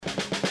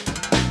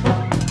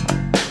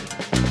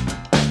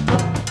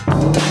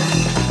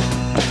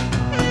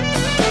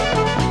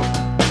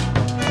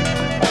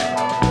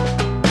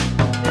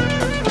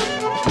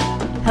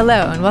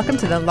Hello, and welcome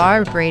to the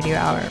LARB Radio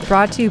Hour,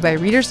 brought to you by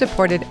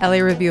reader-supported LA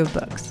Review of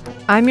Books.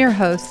 I'm your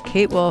host,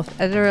 Kate Wolf,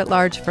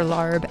 editor-at-large for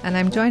LARB, and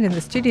I'm joined in the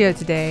studio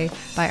today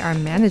by our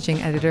managing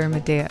editor,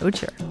 Medaya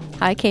Ocher.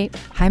 Hi, Kate.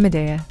 Hi,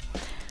 Medaya.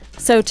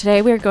 So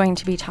today we're going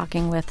to be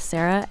talking with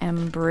Sarah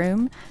M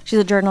Broom. She's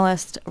a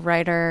journalist,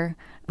 writer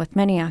with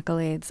many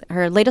accolades.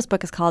 Her latest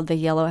book is called The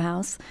Yellow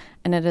House,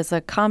 and it is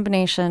a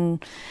combination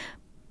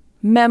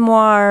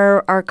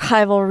memoir,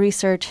 archival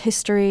research,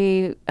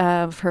 history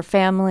of her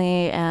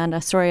family, and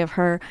a story of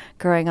her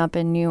growing up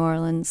in New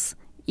Orleans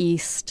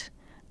East.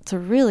 It's a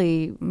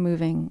really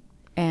moving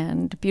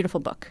and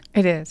beautiful book.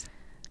 It is.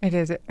 I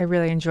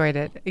really enjoyed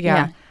it.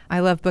 Yeah.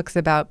 I love books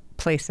about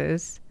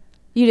places.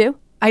 You do?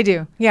 I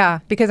do. Yeah,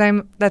 because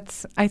I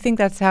think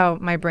that's how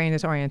my brain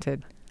is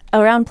oriented.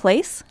 Around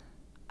place?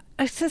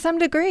 To some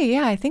degree,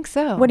 yeah, I think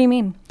so. What do you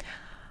mean?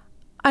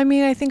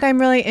 I think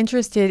I'm really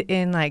interested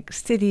in like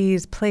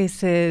cities,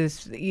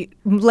 places,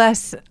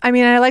 less. I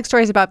like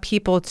stories about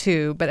people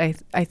too, but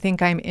I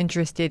think I'm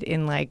interested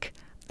in like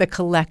the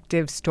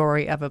collective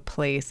story of a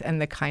place and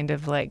the kind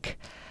of like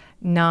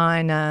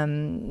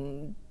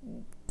non-narrative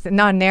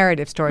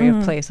story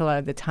of place a lot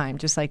of the time,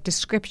 just like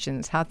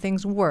descriptions, how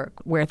things work,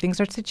 where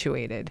things are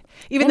situated.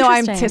 Even though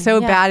I'm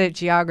so bad at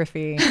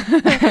geography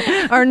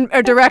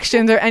or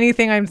directions or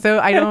anything, I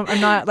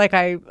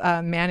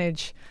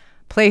manage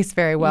place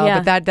very well,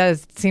 but that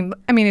does seem,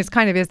 it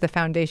kind of is the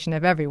foundation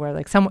of everywhere.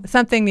 Like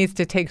something needs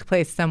to take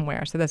place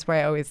somewhere. So that's where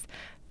I always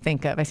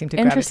think of. I seem to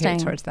gravitate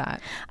towards that.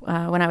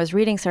 When I was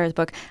reading Sarah's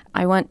book,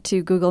 I went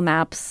to Google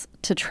Maps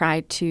to try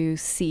to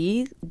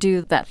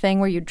do that thing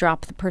where you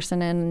drop the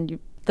person in.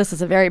 This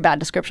is a very bad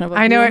description of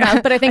what Google Maps,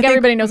 but I think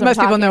everybody knows what I'm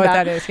talking about. Most people know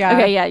what that is, yeah.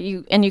 Okay, yeah,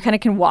 you kind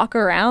of can walk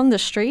around the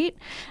street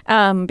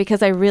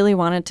because I really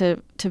wanted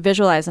to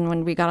visualize. And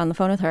when we got on the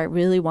phone with her, I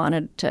really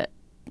wanted to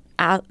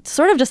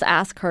sort of just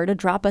ask her to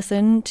drop us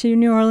into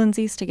New Orleans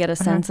East to get a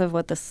sense of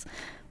what this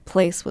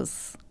place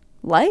was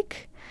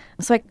like.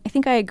 So I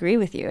think I agree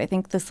with you. I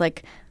think this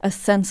like a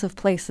sense of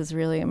place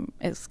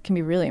can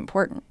be really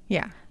important.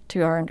 Yeah.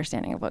 To our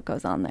understanding of what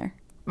goes on there.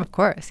 Of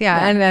course,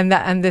 yeah.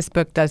 And this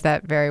book does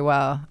that very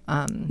well.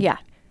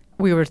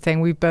 We were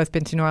saying we've both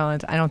been to New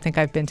Orleans. I don't think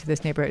I've been to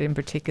this neighborhood in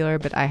particular,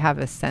 but I have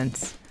a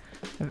sense.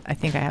 I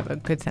think I have a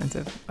good sense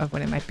of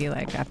what it might be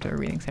like after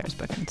reading Sarah's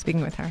book and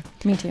speaking with her.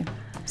 Me too.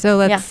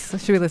 So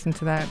should we listen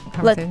to that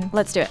conversation?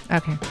 Let's do it.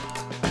 Okay.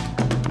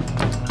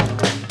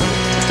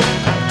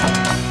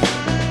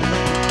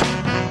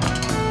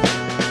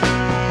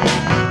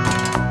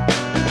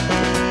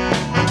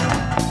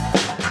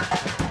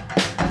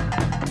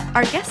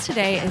 Our guest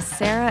today is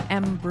Sarah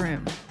M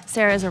Broom.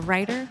 Sarah is a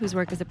writer whose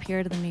work has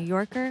appeared in The New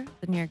Yorker,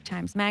 The New York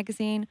Times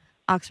Magazine,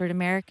 Oxford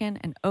American,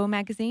 and O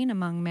Magazine,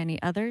 among many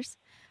others.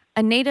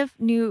 A native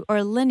New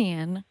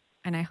Orleanian,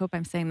 and I hope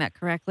I'm saying that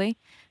correctly,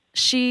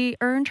 she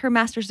earned her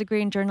master's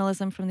degree in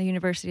journalism from the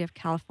University of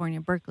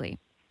California, Berkeley.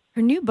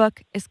 Her new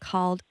book is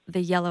called The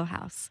Yellow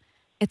House.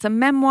 It's a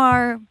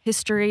memoir,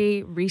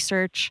 history,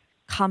 research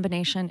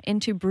combination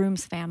into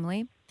Broom's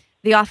family,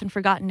 the often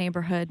forgotten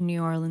neighborhood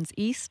New Orleans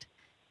East,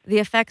 the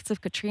effects of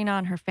Katrina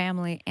on her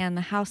family, and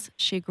the house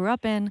she grew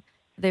up in,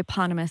 the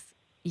eponymous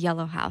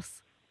Yellow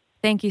House.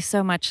 Thank you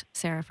so much,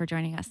 Sarah, for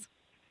joining us.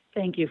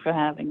 Thank you for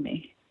having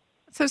me.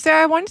 So,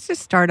 Sarah, I wanted to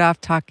start off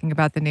talking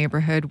about the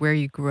neighborhood where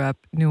you grew up,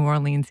 New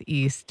Orleans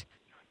East.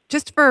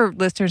 Just for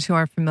listeners who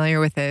aren't familiar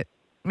with it,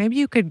 maybe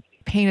you could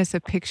paint us a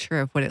picture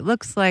of what it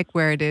looks like,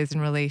 where it is in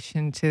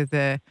relation to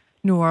the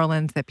New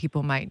Orleans that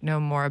people might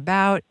know more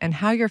about, and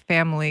how your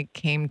family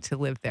came to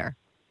live there.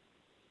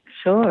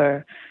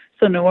 Sure.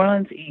 So New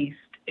Orleans East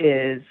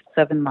is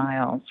 7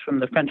 miles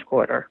from the French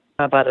Quarter,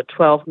 about a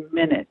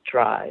 12-minute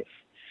drive.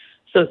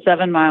 So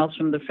 7 miles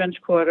from the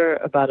French Quarter,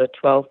 about a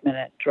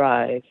 12-minute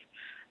drive.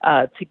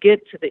 To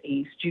get to the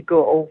east, you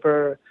go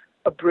over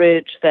a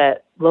bridge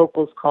that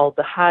locals call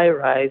the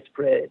high-rise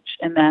bridge,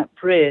 and that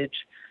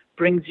bridge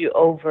brings you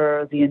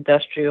over the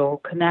industrial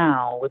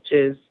canal, which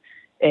is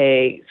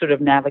a sort of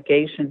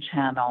navigation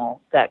channel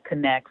that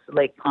connects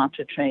Lake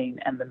Pontchartrain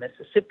and the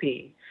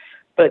Mississippi.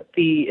 But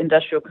the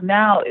industrial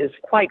canal is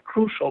quite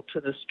crucial to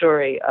the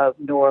story of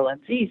New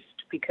Orleans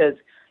East because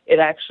it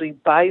actually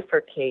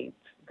bifurcates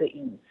the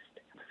east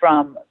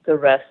from the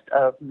rest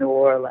of New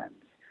Orleans.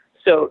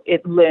 So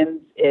it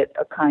lends it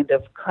a kind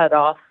of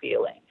cut-off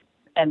feeling.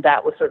 And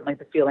that was certainly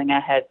the feeling I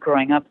had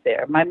growing up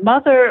there. My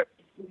mother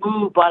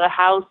bought a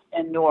house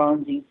in New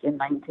Orleans East in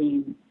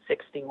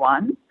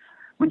 1961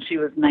 when she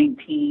was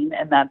 19,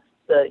 and that's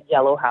the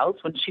Yellow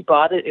House. When she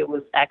bought it, it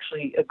was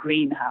actually a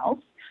greenhouse.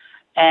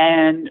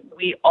 And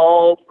we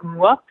all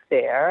grew up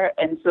there.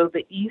 And so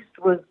the East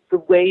was the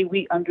way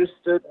we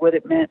understood what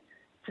it meant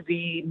to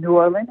be New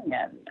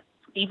Orleanian,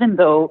 even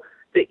though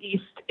the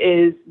East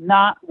is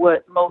not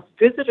what most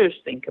visitors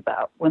think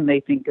about when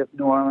they think of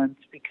New Orleans,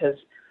 because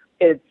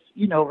it's,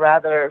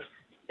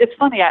 it's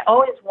funny. I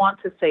always want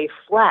to say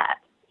flat,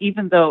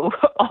 even though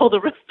all the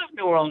rest of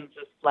New Orleans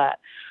is flat.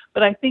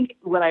 But I think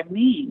what I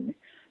mean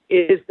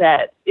is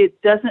that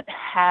it doesn't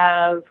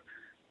have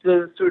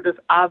the sort of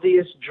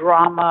obvious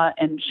drama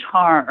and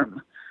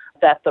charm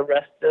that the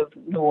rest of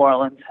New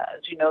Orleans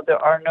has. There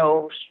are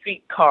no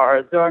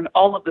streetcars. There are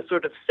all of the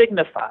sort of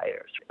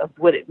signifiers of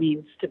what it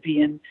means to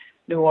be in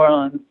New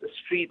Orleans, the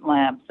street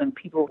lamps and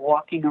people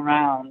walking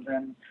around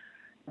and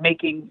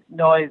making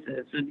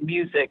noises and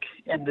music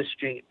in the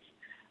streets.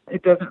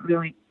 It doesn't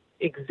really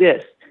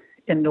exist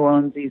in New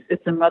Orleans East.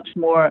 It's a much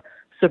more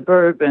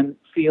suburban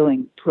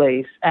feeling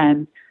place,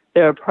 and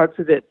there are parts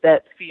of it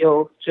that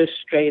feel just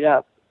straight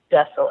up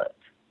desolate.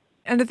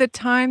 And at the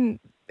time,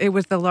 it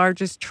was the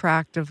largest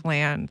tract of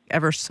land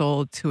ever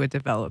sold to a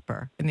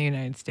developer in the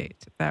United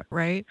States. Is that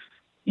right?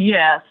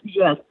 Yes.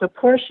 The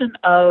portion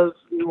of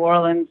New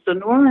Orleans, the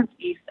New Orleans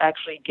East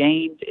actually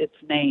gained its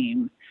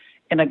name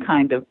in a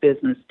kind of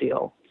business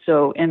deal.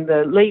 So in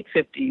the late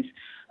 50s,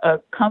 a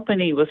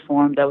company was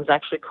formed that was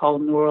actually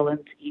called New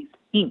Orleans East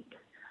Inc.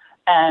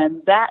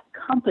 And that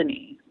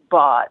company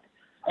bought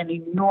an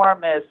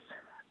enormous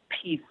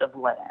piece of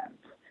land.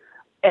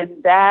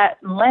 And that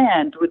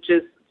land, which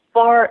is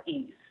far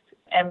east,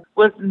 and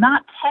was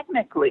not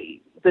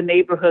technically the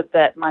neighborhood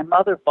that my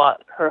mother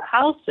bought her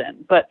house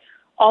in, but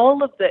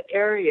all of the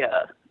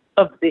area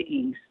of the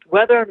East,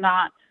 whether or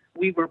not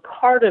we were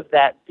part of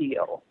that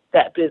deal,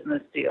 that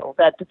business deal,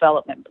 that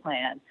development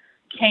plan,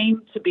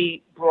 came to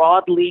be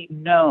broadly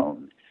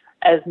known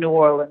as New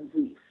Orleans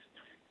East.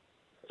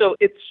 So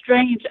it's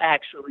strange,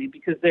 actually,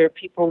 because there are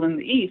people in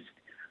the East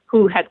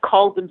who had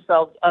called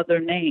themselves other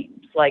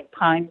names, like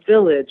Pine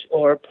Village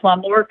or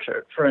Plum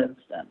Orchard, for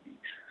instance.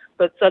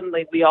 But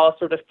suddenly we all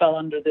sort of fell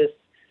under this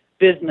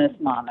business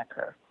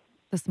moniker.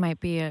 This might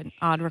be an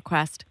odd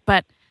request,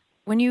 but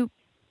when you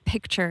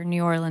picture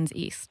New Orleans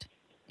East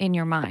in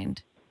your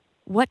mind,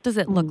 what does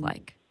it look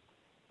like?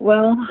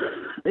 Well,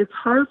 it's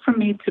hard for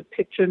me to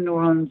picture New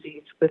Orleans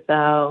East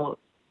without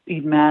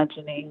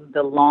imagining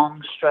the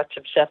long stretch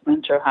of Chef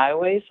Mentor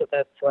Highway. So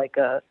that's like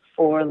a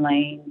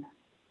 4-lane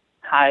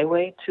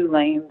highway, 2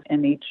 lanes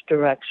in each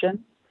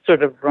direction,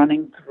 sort of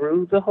running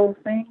through the whole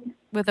thing.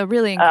 With a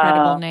really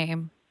incredible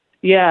name.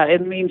 Yeah,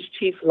 it means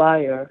chief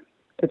liar.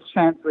 It's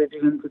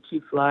translated into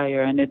chief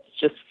liar, and it's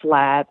just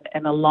flat.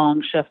 And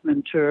along Chef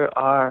Mentor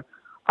are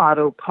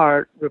auto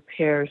part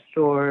repair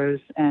stores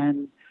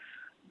and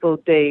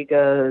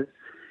bodegas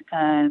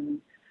and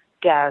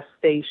gas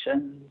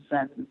stations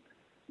and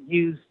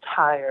used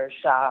tire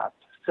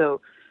shops.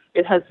 So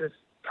it has this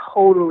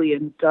totally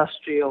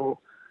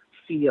industrial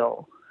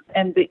feel.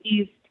 And the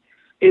East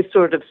is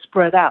sort of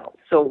spread out.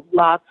 So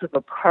lots of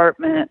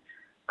apartment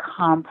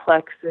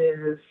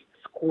complexes,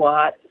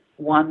 squat,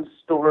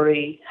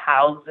 1-story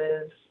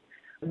houses,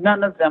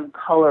 none of them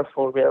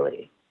colorful,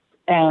 really.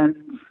 And,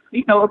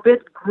 a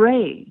bit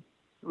gray,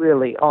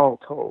 really, all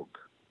told.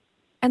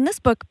 And this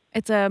book,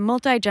 it's a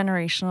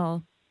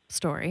multi-generational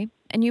story,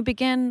 and you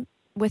begin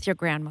with your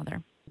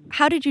grandmother.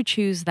 How did you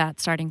choose that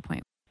starting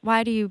point?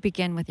 Why do you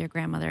begin with your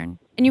grandmother? And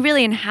you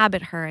really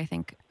inhabit her, I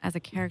think, as a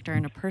character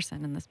and a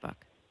person in this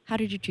book. How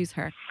did you choose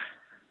her?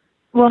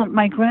 Well,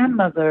 my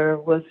grandmother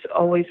was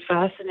always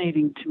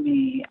fascinating to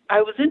me.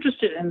 I was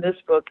interested in this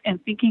book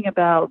and thinking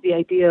about the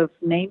idea of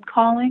name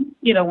calling.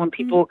 When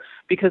people,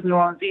 because New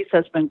Orleans East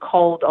has been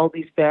called all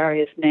these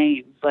various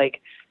names,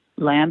 like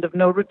land of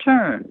no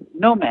return,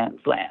 no man's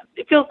land.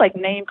 It feels like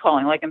name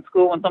calling, like in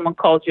school when someone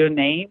calls your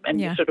name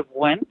and you sort of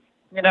wince,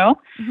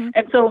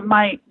 And so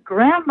my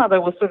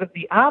grandmother was sort of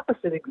the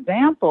opposite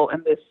example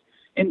in this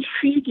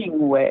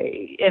intriguing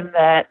way, in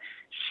that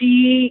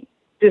she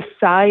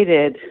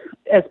decided,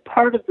 as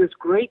part of this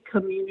great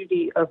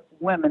community of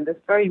women, this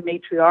very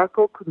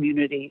matriarchal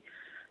community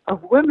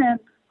of women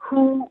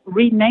who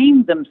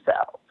renamed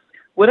themselves.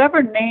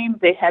 Whatever name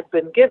they had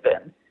been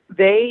given,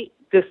 they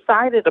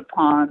decided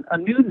upon a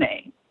new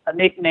name, a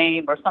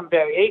nickname, or some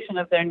variation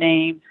of their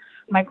name.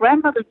 My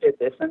grandmother did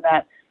this in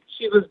that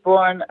she was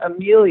born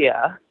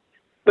Amelia,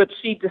 but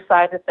she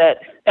decided that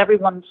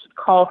everyone should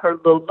call her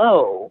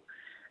Lolo.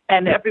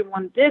 And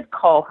everyone did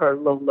call her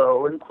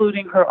Lolo,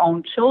 including her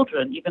own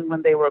children, even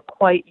when they were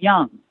quite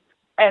young.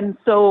 And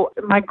so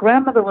my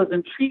grandmother was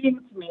intriguing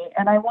to me,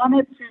 and I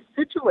wanted to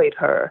situate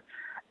her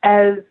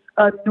as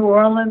a New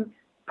Orleans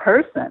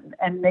person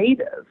and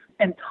native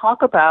and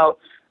talk about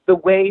the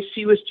way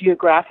she was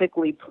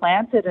geographically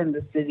planted in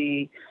the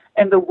city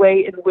and the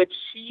way in which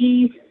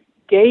she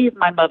gave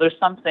my mother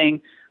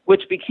something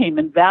which became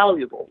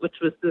invaluable, which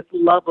was this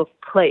love of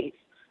place,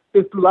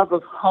 this love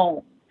of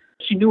home.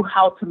 She knew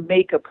how to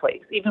make a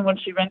place. Even when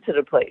she rented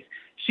a place,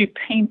 she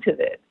painted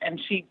it and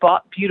she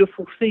bought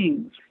beautiful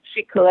things.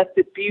 She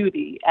collected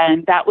beauty,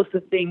 and that was the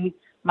thing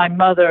my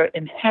mother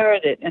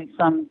inherited in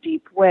some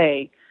deep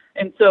way.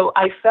 And so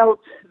I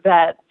felt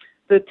that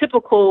the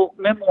typical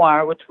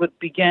memoir, which would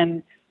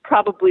begin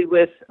probably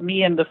with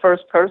me in the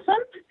first person,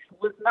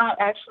 was not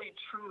actually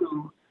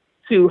true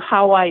to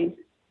how I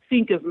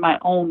think of my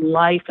own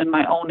life and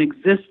my own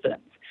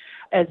existence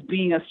as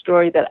being a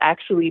story that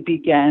actually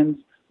begins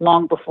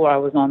long before I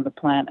was on the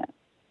planet.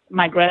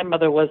 My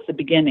grandmother was the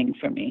beginning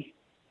for me.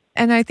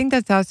 And I think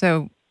that's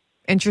also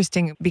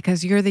interesting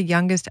because you're the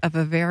youngest of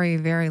a very,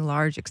 very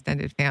large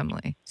extended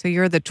family. So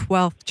you're the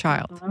 12th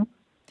child. Mm-hmm.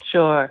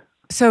 Sure.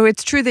 So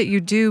it's true that you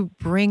do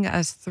bring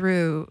us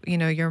through,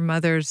 your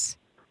mother's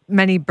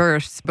many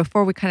births.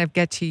 Before we kind of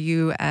get to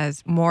you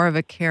as more of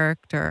a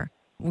character,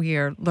 we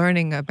are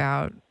learning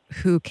about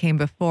who came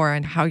before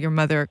and how your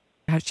mother,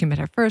 how she met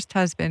her first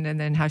husband,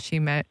 and then how she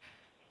met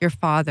your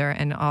father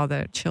and all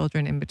the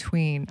children in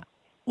between.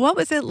 What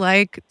was it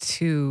like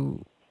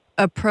to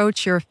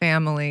approach your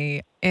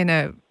family in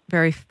a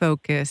very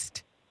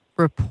focused,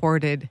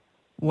 reported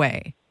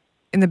way?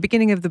 In the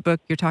beginning of the book,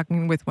 you're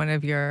talking with one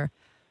of your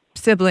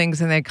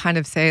siblings, and they kind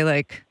of say,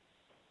 like,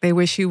 they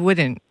wish you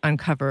wouldn't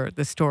uncover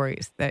the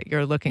stories that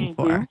you're looking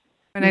for.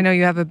 And I know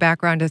you have a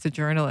background as a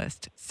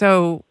journalist.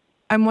 So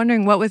I'm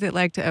wondering, what was it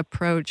like to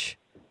approach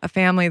a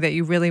family that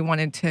you really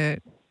wanted to,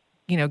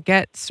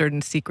 get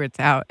certain secrets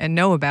out and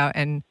know about?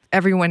 And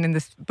everyone in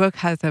this book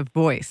has a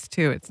voice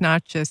too. It's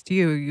not just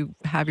you. You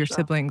have your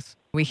siblings.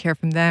 We hear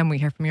from them. We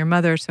hear from your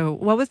mother. So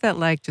what was that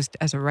like just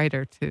as a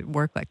writer to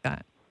work like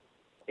that?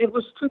 It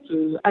was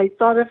tricky. I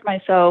thought of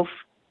myself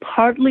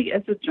partly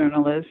as a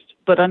journalist,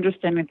 but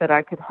understanding that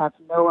I could have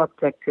no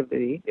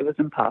objectivity. It was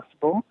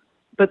impossible.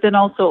 But then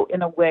also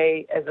in a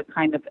way as a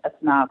kind of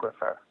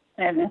ethnographer.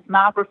 An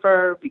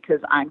ethnographer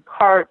because I'm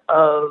part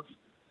of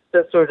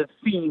the sort of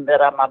scene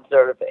that I'm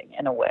observing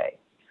in a way.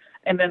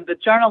 And then the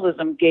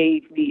journalism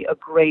gave me a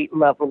great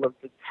level of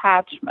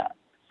detachment.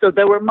 So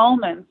there were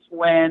moments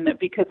when,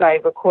 because I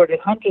recorded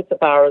hundreds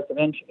of hours of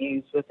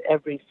interviews with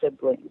every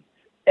sibling,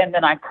 and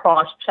then I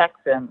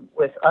cross-checked them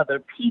with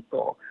other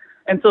people.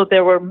 And so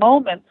there were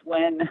moments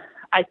when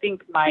I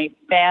think my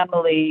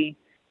family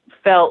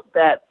felt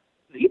that,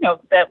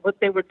 that what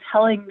they were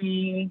telling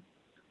me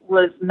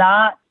was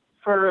not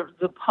for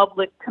the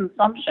public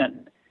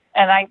consumption.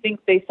 And I think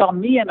they saw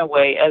me in a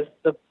way as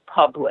the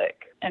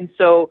public. And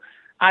so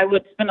I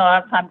would spend a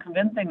lot of time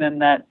convincing them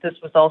that this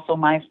was also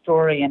my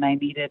story and I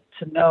needed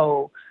to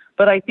know.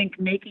 But I think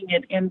making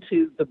it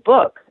into the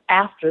book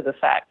after the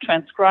fact,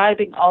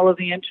 transcribing all of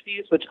the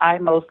interviews, which I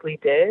mostly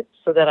did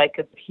so that I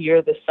could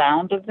hear the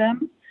sound of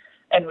them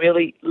and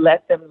really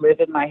let them live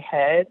in my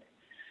head,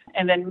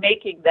 and then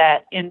making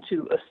that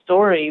into a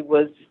story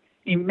was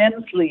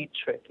immensely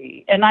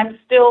tricky. And I'm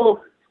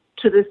still,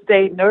 to this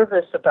day,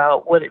 nervous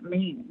about what it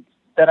means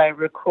that I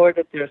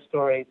recorded their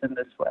stories in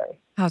this way.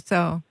 How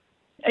so?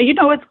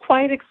 It's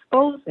quite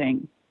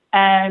exposing.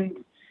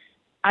 And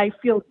I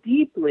feel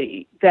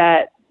deeply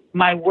that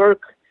my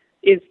work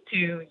is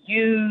to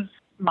use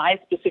my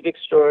specific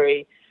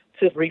story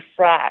to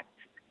refract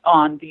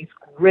on these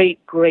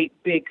great, great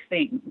big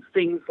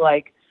things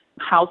like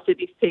how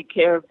cities take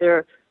care of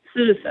their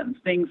citizens,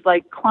 things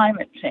like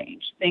climate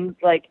change, things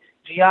like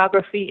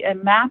geography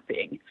and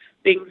mapping,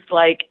 things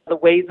like the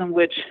ways in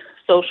which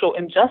social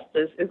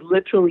injustice is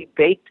literally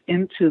baked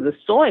into the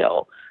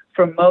soil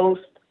for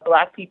most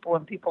Black people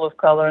and people of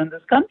color in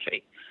this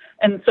country.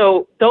 And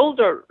so those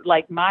are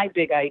like my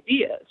big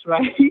ideas,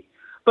 right?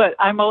 But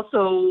I'm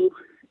also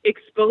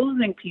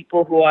exposing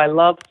people who I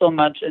love so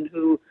much and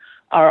who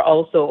are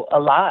also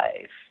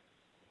alive.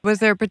 Was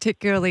there a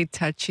particularly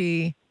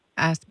touchy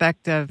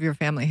aspect of your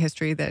family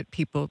history that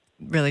people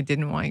really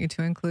didn't want you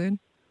to include?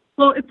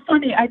 Well, it's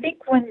funny. I think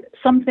when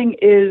something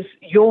is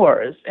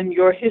yours and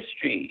your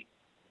history,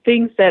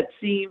 things that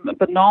seem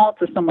banal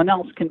to someone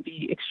else can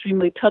be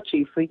extremely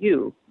touchy for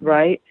you,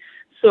 right?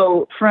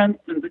 So, for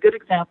instance, a good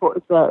example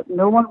is that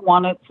no one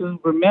wanted to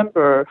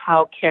remember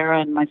how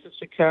Karen, my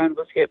sister Karen,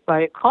 was hit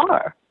by a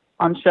car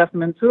on Chef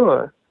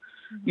Mansour.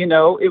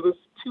 It was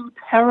too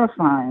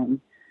terrifying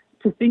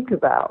to think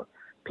about.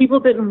 People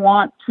didn't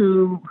want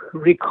to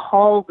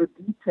recall the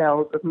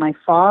details of my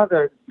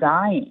father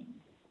dying.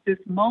 This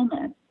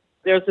moment,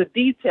 there's a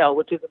detail,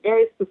 which is a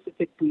very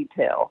specific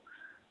detail,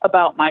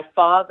 about my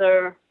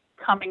father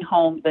coming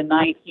home the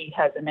night he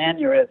has an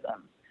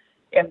aneurysm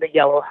in the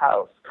Yellow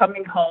House,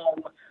 coming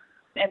home.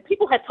 And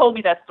people had told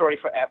me that story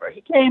forever.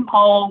 He came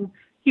home,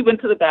 he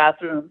went to the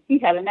bathroom, he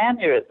had an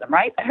aneurysm,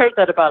 right? I heard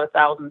that about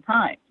 1,000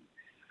 times.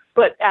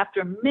 But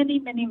after many,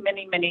 many,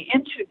 many, many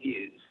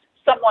interviews,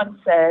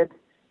 someone said,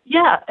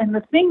 yeah, and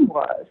the thing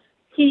was,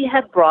 he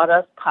had brought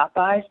us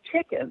Popeye's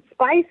chicken,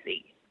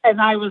 spicy.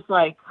 And I was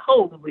like,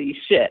 holy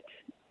shit.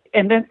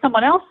 And then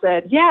someone else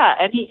said, yeah,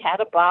 and he had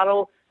a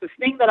bottle. The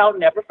thing that I'll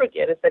never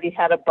forget is that he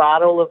had a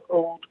bottle of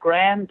Old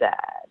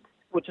Granddad,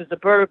 which is a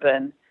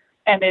bourbon,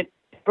 and it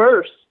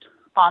burst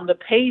on the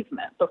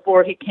pavement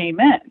before he came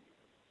in.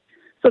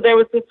 So there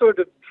was this sort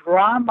of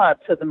drama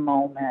to the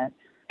moment.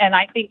 And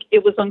I think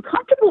it was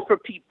uncomfortable for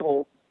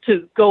people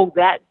to go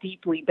that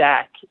deeply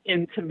back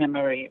into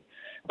memory.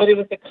 But it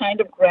was the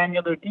kind of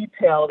granular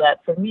detail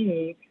that, for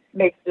me,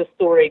 makes the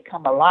story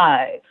come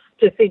alive.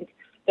 To think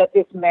that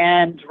this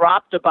man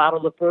dropped a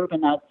bottle of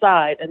bourbon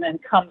outside and then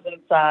comes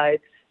inside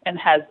and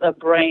has a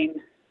brain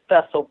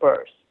vessel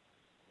burst.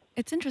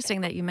 It's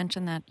interesting that you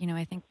mentioned that,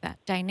 I think that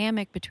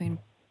dynamic between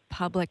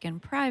public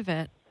and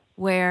private,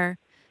 where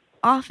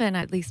often,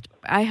 at least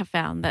I have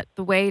found, that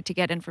the way to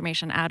get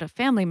information out of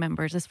family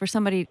members is for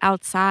somebody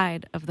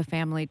outside of the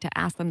family to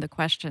ask them the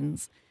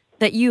questions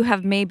that you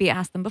have maybe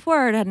asked them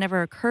before or it had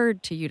never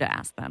occurred to you to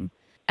ask them.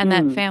 And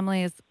that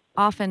family is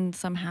often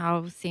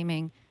somehow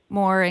seeming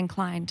more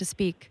inclined to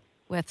speak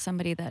with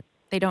somebody that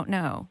they don't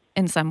know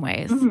in some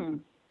ways. Mm-hmm.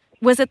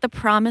 Was it the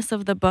promise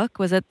of the book?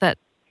 Was it that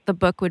the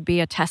book would be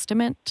a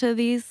testament to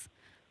these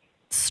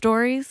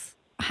stories?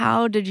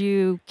 How did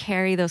you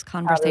carry those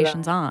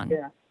conversations on?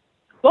 Yeah.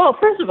 Well,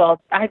 first of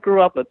all, I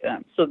grew up with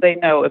them, so they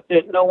know if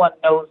there's no one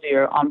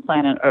nosier on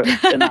planet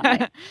Earth than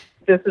I.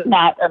 This is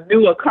not a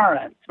new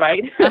occurrence,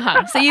 right?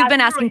 So you've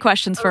been asking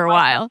questions for a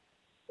while.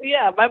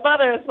 Yeah, my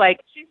mother is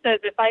like, she says,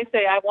 if I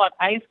say I want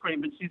ice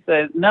cream, and she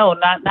says, no,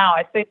 not now.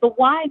 I say, but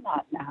why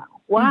not now?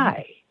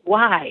 Why?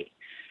 Why?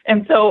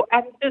 And so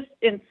I'm just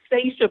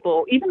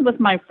insatiable. Even with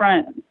my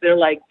friends, they're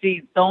like,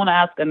 geez, don't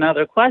ask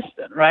another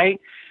question, right?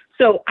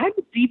 So I'm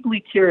deeply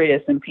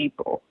curious in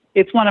people.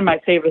 It's one of my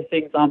favorite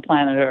things on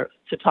planet Earth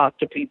to talk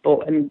to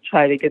people and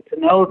try to get to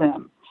know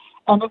them.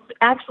 And it's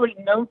actually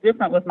no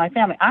different with my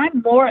family.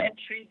 I'm more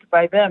intrigued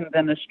by them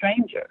than a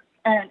stranger.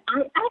 And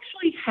I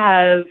actually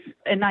have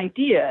an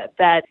idea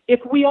that if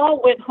we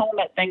all went home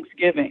at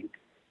Thanksgiving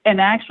and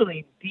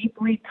actually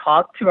deeply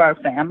talked to our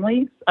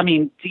families, I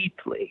mean,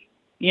 deeply,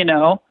 you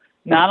know,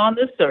 not on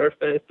the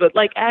surface, but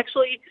like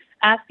actually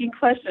asking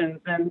questions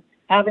and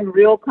having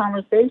real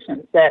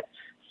conversations, that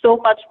so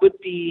much would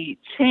be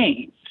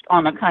changed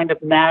on a kind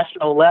of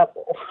national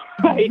level,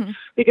 right? Mm-hmm.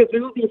 Because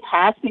we would be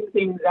hashing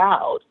things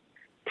out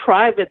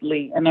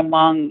privately and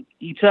among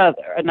each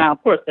other. And now,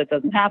 of course, that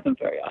doesn't happen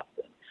very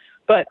often.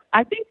 But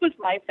I think with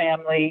my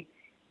family,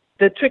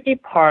 the tricky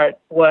part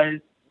was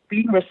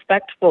being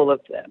respectful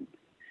of them.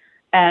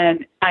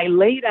 And I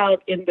laid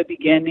out in the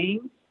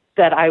beginning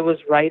that I was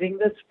writing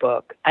this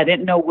book. I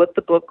didn't know what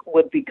the book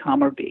would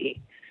become or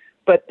be,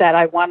 but that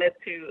I wanted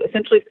to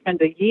essentially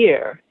spend a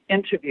year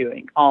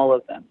interviewing all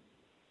of them.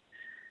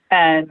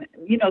 And,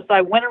 you know, so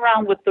I went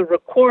around with the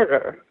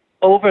recorder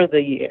over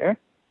the year,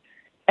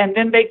 and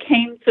then they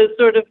came to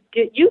sort of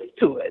get used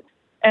to it.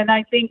 And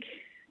I think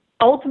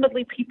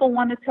ultimately people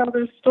want to tell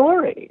their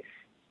stories.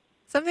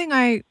 Something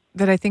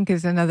that I think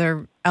is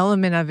another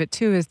element of it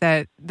too is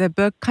that the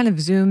book kind of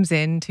zooms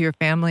into your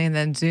family and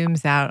then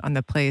zooms out on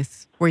the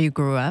place where you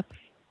grew up,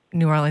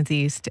 New Orleans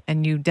East,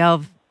 and you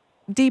delve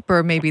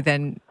deeper maybe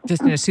than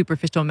just in a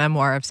superficial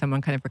memoir of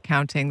someone kind of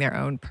recounting their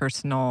own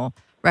personal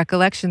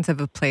recollections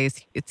of a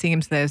place. It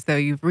seems as though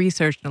you've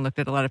researched and looked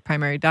at a lot of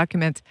primary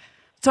documents.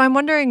 So I'm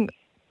wondering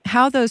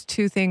how those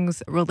two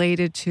things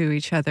related to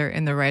each other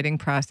in the writing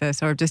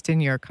process, or just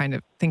in your kind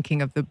of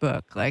thinking of the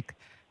book. Like,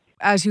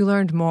 as you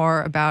learned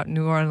more about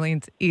New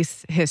Orleans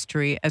East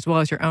history, as well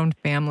as your own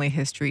family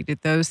history,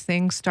 did those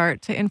things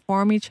start to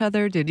inform each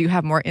other? Did you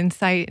have more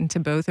insight into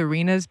both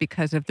arenas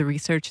because of the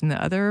research in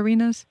the other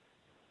arenas?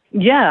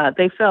 Yeah,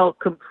 they felt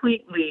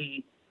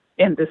completely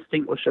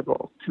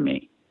indistinguishable to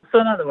me. So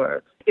in other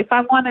words, if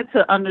I wanted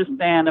to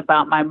understand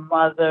about my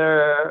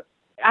mother,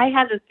 I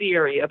had a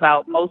theory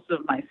about most of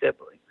my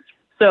siblings.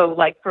 So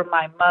like for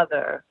my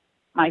mother,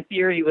 my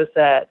theory was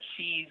that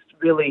she's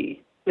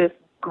really this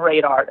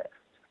great artist,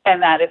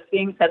 and that if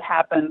things had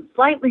happened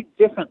slightly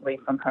differently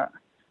from her,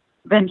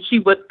 then she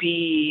would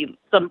be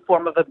some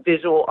form of a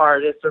visual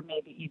artist or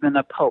maybe even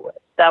a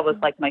poet. That was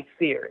like my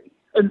theory.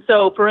 And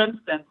so, for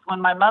instance, when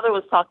my mother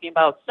was talking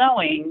about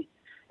sewing,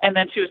 and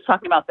then she was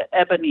talking about the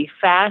Ebony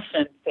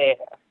Fashion Fair,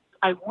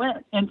 I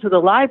went into the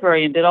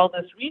library and did all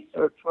this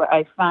research where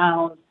I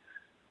found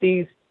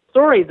these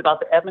stories about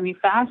the Ebony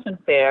Fashion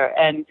Fair,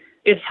 and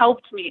it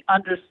helped me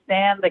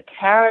understand the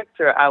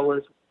character I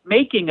was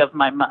making of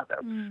my mother.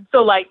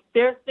 So, like,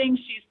 there's things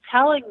she's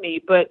telling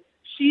me, but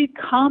she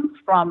comes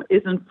from,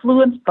 is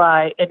influenced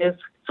by, and is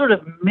sort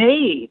of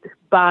made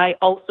by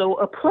also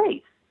a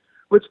place,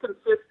 which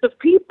consists of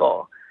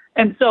people.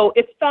 And so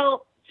it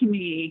felt to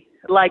me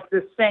like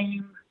the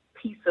same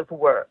piece of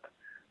work.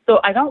 So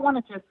I don't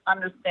want to just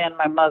understand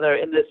my mother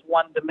in this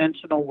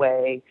one-dimensional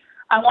way.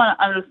 I want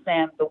to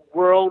understand the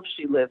world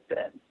she lived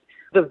in,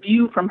 the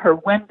view from her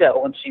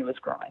window when she was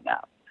growing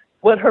up,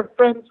 what her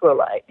friends were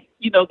like,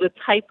 you know, the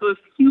type of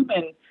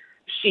human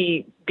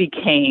she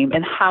became,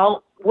 and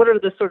what are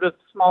the sort of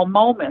small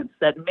moments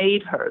that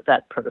made her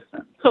that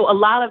person. So a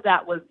lot of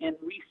that was in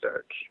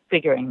research,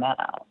 figuring that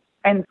out,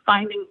 and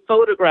finding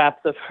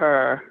photographs of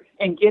her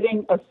and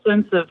getting a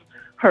sense of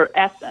her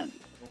essence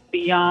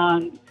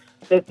beyond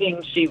the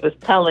things she was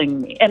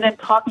telling me, and then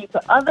talking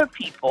to other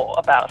people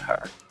about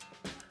her.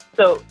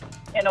 So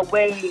in a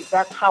way,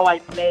 that's how I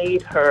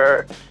made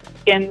her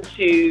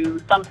into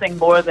something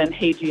more than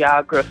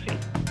hagiography.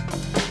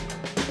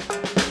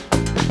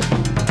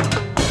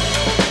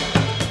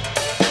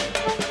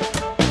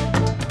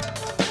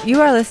 You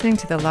are listening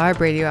to the LARB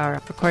Radio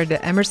Hour, recorded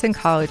at Emerson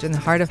College in the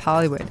heart of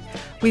Hollywood.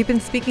 We've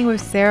been speaking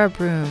with Sarah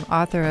Broom,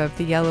 author of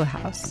The Yellow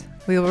House.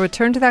 We will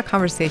return to that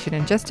conversation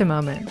in just a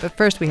moment, but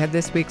first we have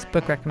this week's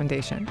book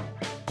recommendation.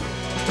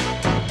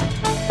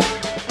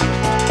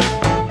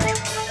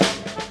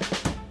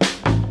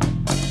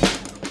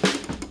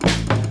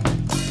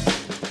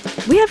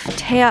 We have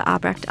Taya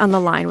Obreht on the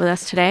line with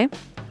us today.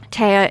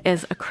 Taya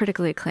is a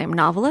critically acclaimed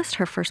novelist.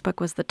 Her first book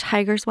was The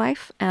Tiger's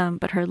Wife,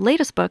 but her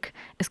latest book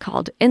is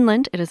called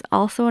Inland. It is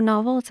also a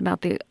novel. It's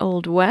about the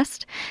Old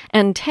West.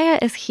 And Taya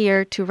is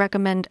here to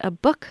recommend a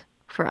book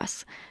for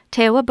us.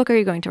 Taya, what book are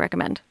you going to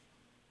recommend?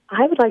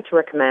 I would like to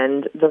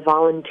recommend The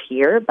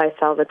Volunteer by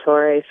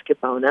Salvatore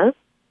Scibona,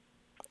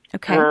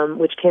 Okay.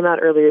 which came out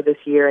earlier this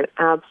year and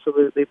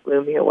absolutely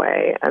blew me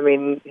away. I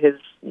mean, his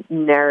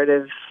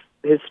narrative,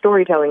 his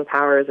storytelling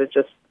powers are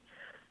just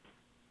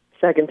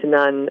second to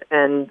none,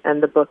 and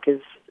the book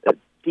is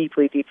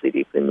deeply, deeply,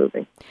 deeply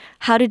moving.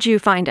 How did you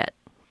find it?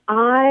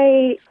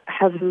 I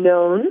have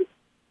known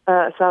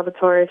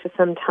Salvatore for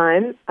some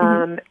time,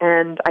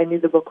 and I knew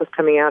the book was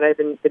coming out. I've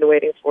been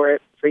waiting for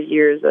it for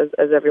years,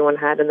 as everyone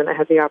had, and then I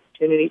had the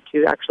opportunity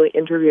to actually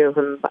interview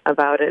him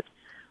about it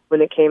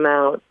when it came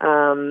out.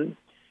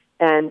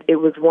 And it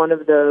was one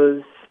of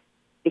those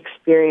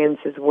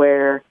experiences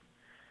where,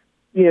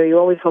 you know, you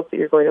always hope that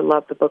you're going to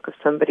love the book of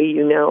somebody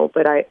you know,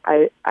 but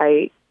I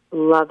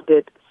loved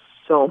it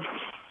so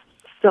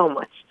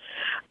much.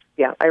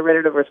 Yeah, I read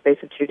it over a space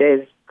of 2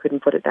 days,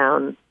 couldn't put it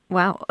down.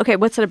 Wow. Okay,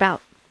 what's it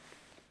about?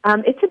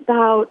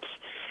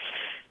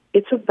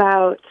 It's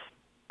about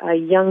a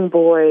young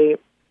boy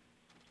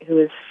who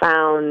is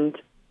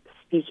found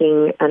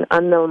speaking an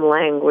unknown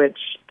language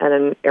at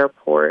an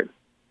airport,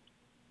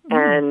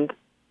 and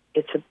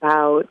it's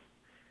about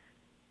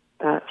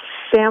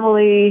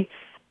family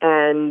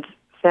and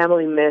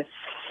family myths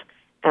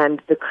and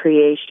the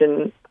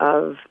creation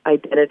of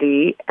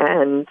identity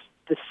and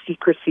the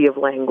secrecy of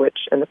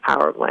language and the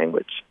power of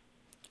language.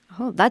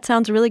 Oh, that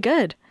sounds really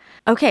good.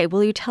 Okay,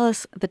 will you tell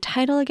us the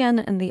title again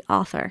and the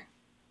author?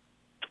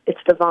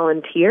 It's The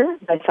Volunteer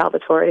by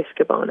Salvatore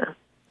Scibona.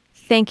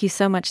 Thank you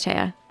so much,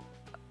 Taya.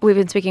 We've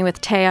been speaking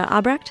with Taya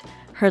Obreht.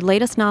 Her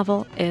latest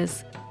novel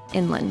is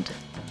Inland.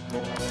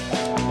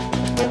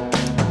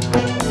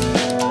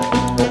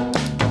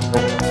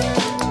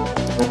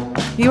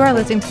 You are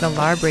listening to the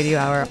LARB Radio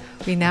Hour.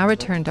 We now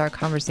return to our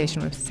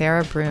conversation with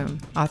Sarah Broom,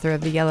 author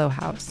of The Yellow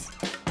House.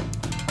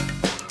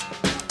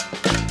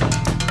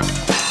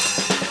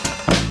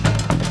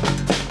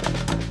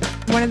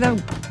 One of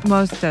the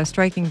most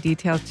striking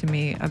details to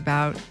me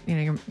about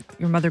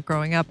your mother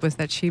growing up was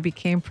that she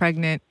became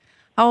pregnant.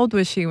 How old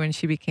was she when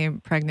she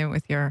became pregnant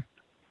with your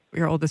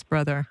oldest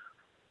brother?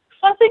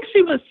 I think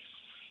she was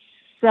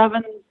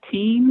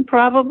 17,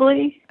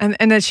 probably.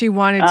 And that she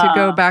wanted to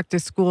go back to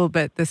school,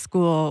 but the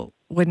school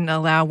wouldn't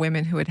allow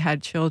women who had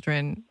had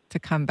children to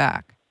come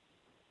back.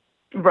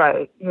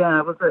 Right. Yeah,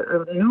 it was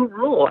a new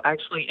rule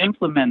actually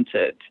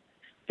implemented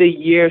the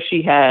year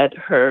she had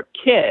her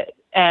kid.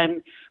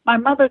 And my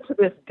mother to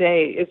this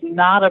day is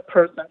not a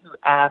person who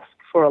asks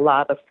for a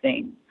lot of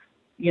things,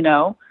 you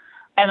know?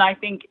 And I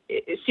think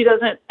she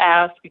doesn't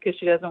ask because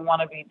she doesn't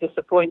want to be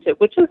disappointed,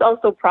 which is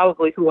also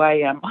probably who I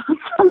am on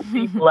some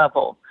deep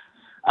level.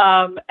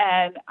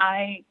 And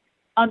I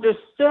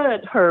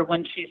understood her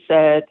when she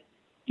said,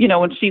 you know,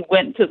 when she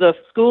went to the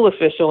school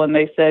official and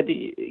they said,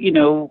 you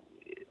know,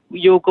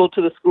 you'll go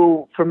to the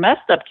school for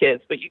messed up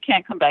kids, but you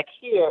can't come back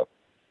here.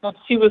 But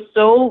she was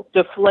so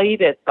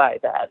deflated by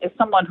that. As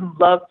someone who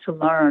loved to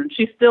learn,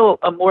 she's still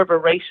a more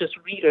voracious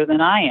reader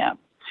than I am.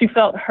 She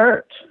felt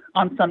hurt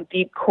on some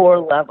deep core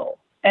level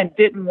and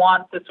didn't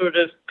want to sort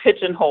of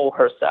pigeonhole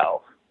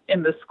herself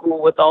in the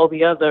school with all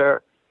the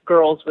other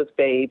girls with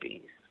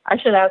babies. I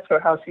should ask her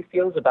how she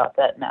feels about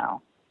that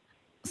now.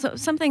 So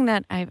something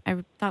that I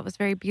thought was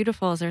very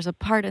beautiful is there's a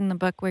part in the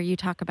book where you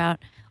talk about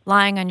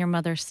lying on your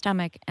mother's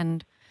stomach,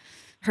 and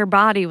her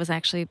body was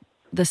actually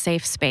the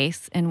safe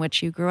space in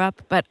which you grew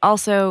up, but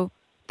also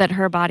that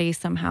her body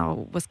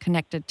somehow was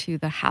connected to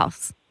the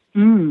house.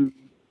 But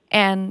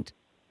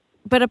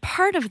a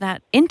part of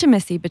that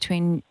intimacy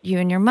between you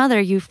and your mother,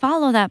 you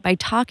follow that by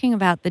talking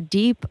about the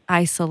deep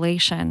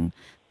isolation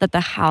that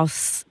the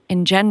house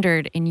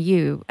engendered in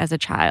you as a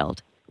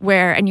child.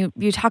 And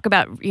you talk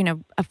about, you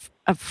know,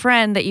 a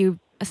friend that you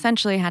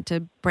essentially had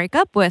to break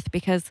up with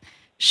because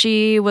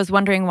she was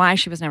wondering why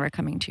she was never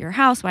coming to your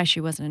house, why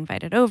she wasn't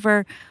invited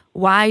over,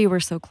 why you were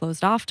so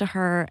closed off to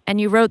her.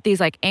 And you wrote these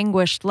like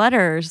anguished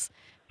letters,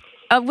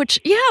 which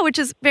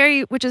is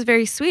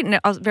very sweet and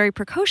very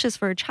precocious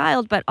for a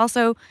child. But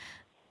also,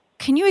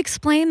 can you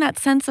explain that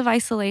sense of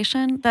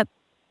isolation? That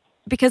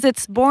because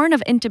it's born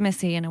of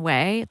intimacy in a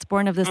way, it's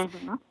born of this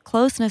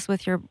closeness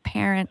with your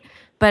parent,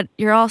 but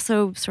you're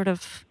also sort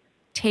of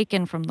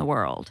taken from the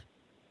world.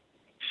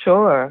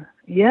 Sure.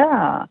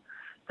 Yeah.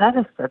 That's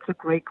a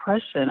great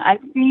question. I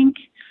think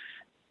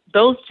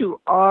those two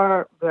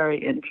are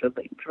very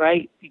interlinked,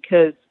 right?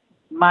 Because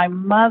my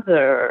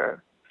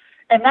mother,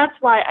 and that's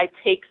why I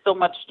take so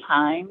much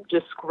time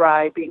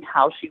describing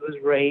how she was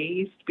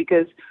raised,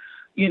 because,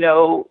 you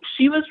know,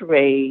 she was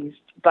raised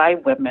by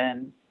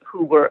women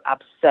who were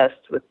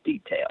obsessed with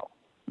detail,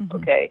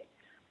 okay?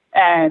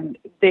 And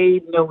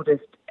they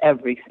noticed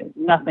everything.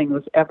 Nothing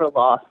was ever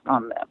lost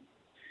on them.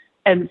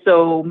 And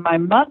so my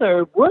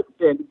mother would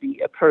then be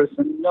a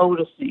person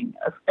noticing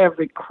of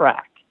every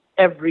crack,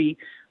 every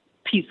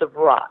piece of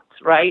rot,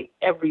 right?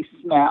 Every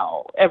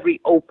smell,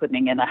 every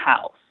opening in a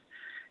house.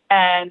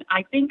 And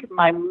I think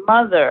my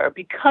mother,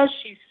 because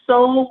she's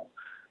so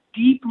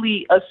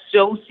deeply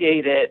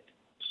associated,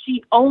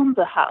 she owned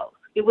the house.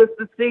 It was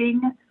the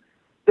thing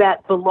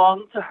that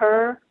belonged to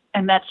her.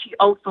 and that she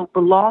also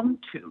belonged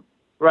to,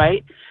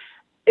 right?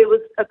 It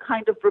was a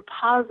kind of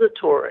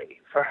repository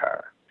for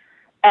her.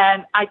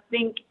 And I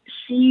think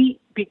she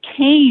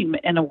became,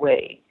 in a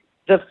way,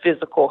 the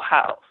physical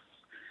house,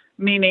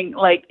 meaning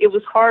like it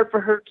was hard for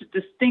her to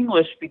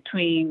distinguish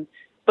between,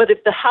 but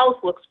if the house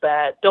looks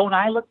bad, don't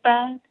I look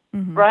bad,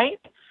 right?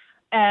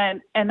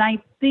 And I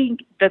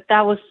think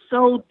that was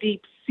so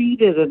deep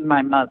seated in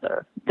my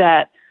mother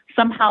that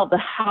somehow the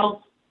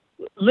house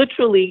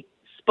literally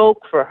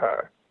spoke for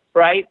her,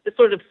 right? It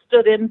sort of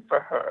stood in for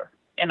her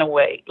in a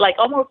way, like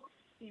almost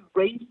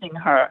erasing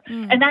her.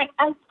 And I,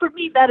 for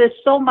me, that is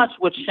so much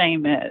what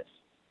shame is,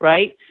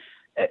 right?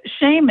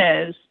 Shame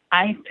is,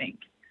 I think,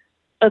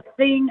 a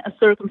thing, a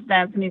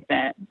circumstance, an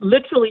event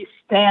literally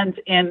stands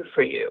in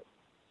for you,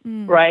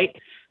 right?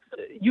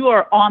 You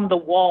are on the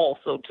wall,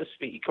 so to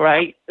speak,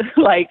 right?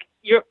 Like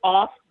you're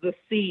off the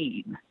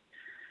scene.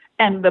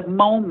 And the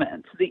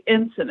moment, the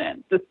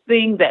incident, the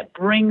thing that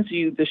brings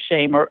you the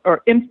shame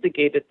or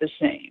instigated the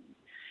shame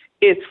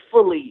is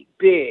fully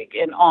big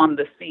and on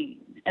the scene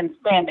and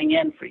standing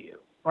in for you,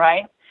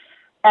 right?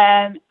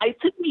 And it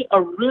took me a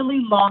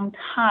really long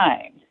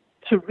time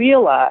to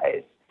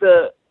realize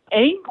the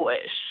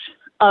anguish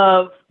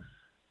of,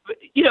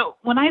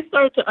 when I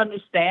started to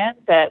understand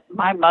that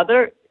my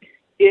mother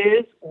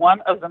is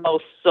one of the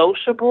most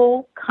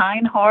sociable,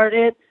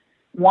 kind-hearted,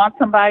 want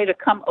somebody to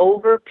come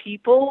over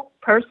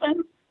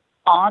person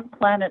on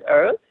planet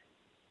Earth,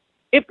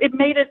 it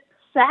made it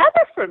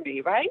sadder for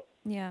me, right?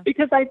 Yeah.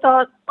 Because I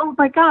thought, oh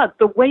my God,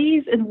 the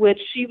ways in which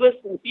she was,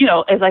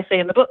 as I say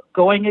in the book,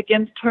 going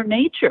against her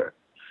nature,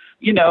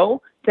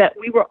 that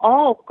we were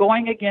all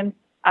going against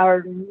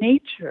our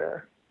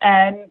nature.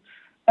 And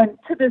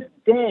to this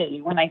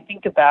day, when I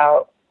think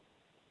about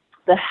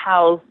the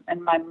house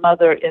and my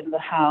mother in the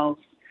house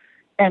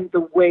and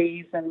the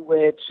ways in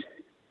which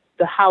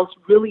the house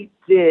really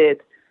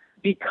did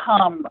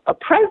become a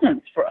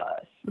presence for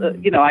us.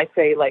 I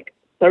say like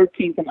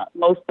 13th and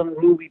most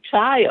unruly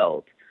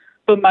child.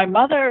 But my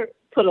mother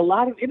put a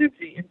lot of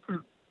energy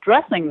into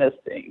dressing this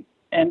thing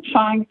and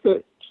trying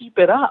to keep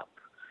it up.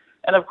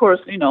 And of course,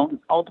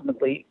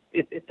 ultimately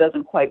it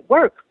doesn't quite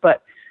work.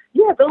 But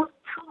yeah, those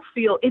two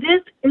feel, it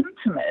is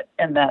intimate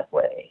in that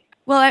way.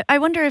 Well, I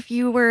wonder if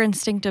you were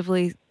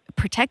instinctively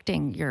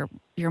protecting your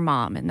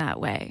mom in that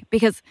way,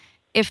 because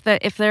if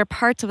there are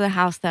parts of the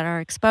house that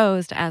are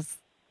exposed, as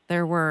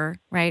there were,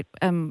 right?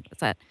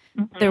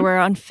 There were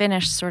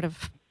unfinished sort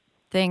of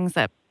things,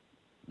 that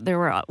there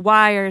were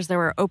wires, there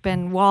were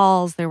open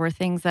walls, there were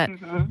things that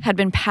had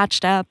been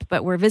patched up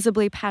but were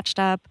visibly patched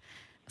up.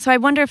 So I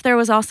wonder if there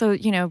was also,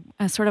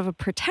 a sort of a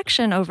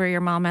protection over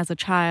your mom as a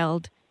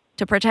child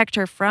to protect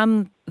her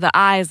from the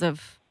eyes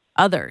of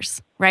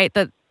others, right?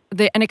 That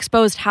an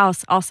exposed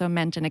house also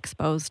meant an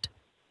exposed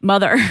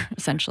mother,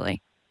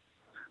 essentially.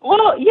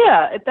 Well,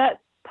 yeah, that's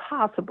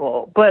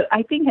possible. But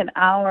I think in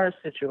our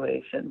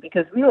situation,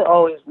 because we were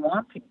always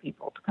wanting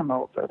people to come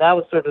over, that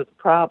was sort of the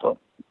problem,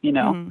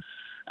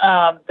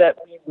 that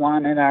we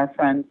wanted our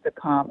friends to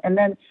come. And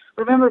then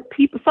remember,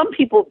 some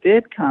people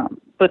did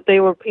come, but they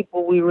were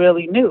people we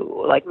really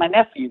knew, like my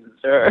nephews,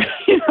 or,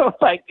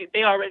 like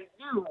they already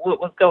knew what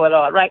was going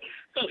on, right?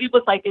 So it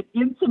was like it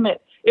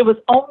was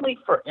only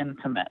for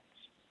intimates,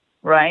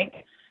 right?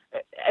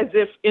 As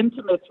if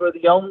intimates were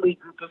the only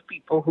group of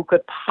people who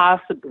could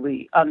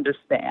possibly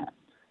understand.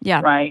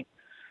 Yeah. Right.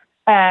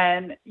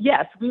 And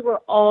yes, we were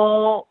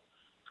all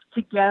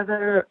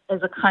together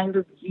as a kind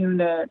of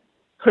unit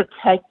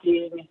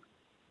protecting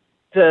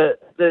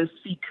the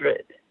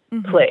secret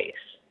place,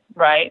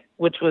 right?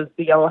 Which was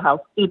the Yellow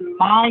House in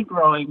my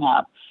growing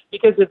up,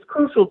 because it's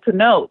crucial to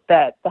note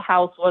that the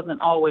house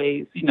wasn't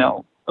always,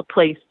 a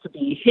place to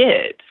be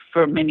hid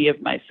for many of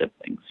my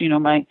siblings.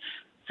 My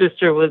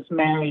sister was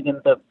married in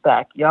the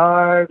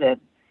backyard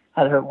and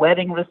had her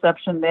wedding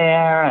reception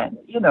there. And,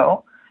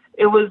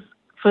 it was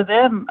for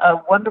them a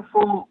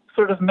wonderful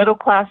sort of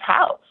middle-class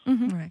house.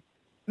 Right.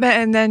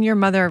 And then your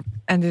mother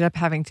ended up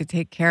having to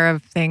take care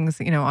of things,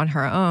 on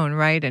her own,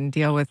 right? And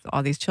deal with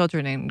all these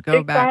children and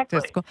go back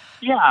to school.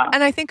 Yeah.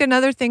 And I think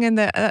another thing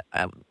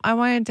I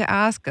wanted to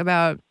ask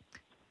about,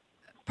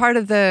 part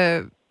of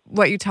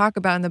what you talk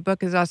about in the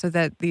book is also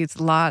that these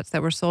lots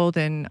that were sold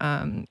in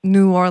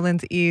New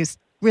Orleans East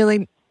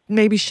really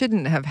maybe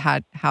shouldn't have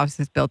had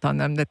houses built on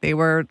them, that they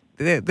were,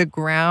 the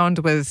ground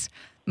was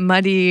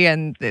muddy,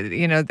 and,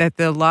 that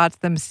the lots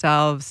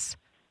themselves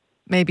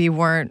maybe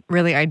weren't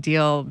really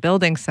ideal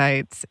building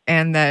sites,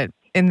 and that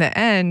in the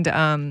end,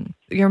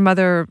 your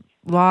mother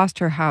lost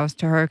her house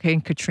to Hurricane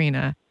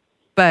Katrina.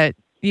 But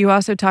you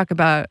also talk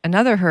about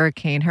another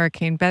hurricane,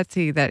 Hurricane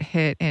Betsy, that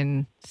hit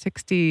in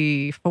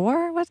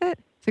 64, was it?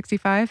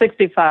 65?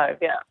 65,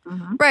 yeah.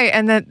 Right,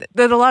 and that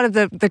a lot of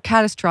the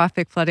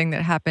catastrophic flooding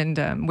that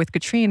happened with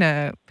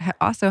Katrina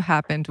also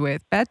happened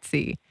with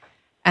Betsy.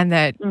 And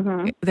that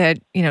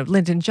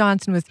Lyndon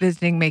Johnson was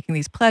visiting, making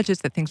these pledges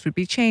that things would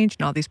be changed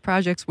and all these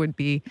projects would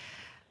be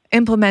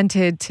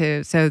implemented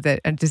so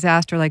that a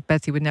disaster like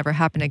Betsy would never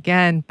happen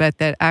again, but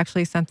that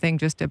actually something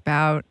just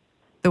about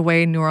the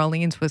way New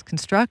Orleans was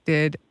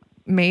constructed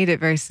made it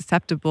very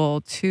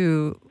susceptible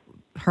to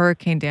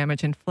hurricane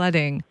damage and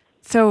flooding.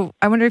 So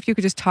I wonder if you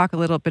could just talk a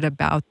little bit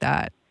about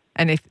that,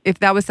 and if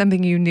that was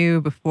something you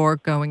knew before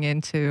going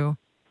into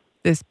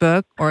this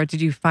book, or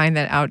did you find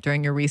that out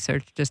during your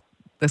research, just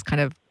this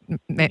kind of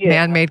Yeah.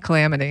 man-made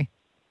calamity?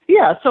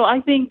 Yeah, so I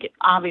think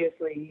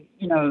obviously,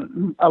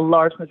 a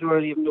large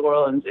majority of New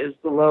Orleans is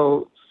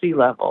below sea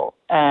level,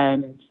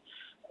 and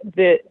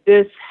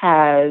this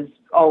has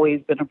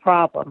always been a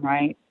problem,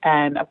 right?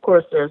 And of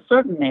course, there are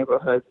certain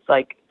neighborhoods,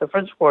 like the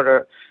French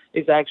Quarter,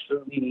 is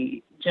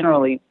actually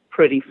generally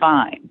pretty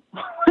fine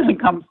when it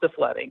comes to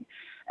flooding,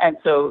 and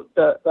so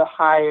the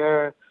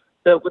higher,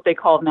 what they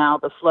call now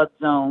the flood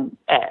zone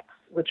X,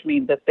 which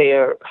means that they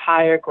are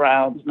higher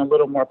grounds and a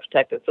little more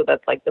protected. So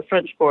that's like the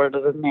French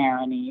Quarter, the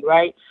Marigny,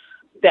 right?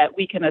 That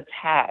we can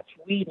attach,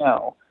 we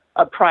know,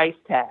 a price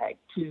tag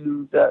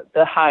to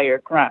the higher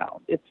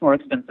ground. It's more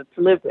expensive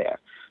to live there.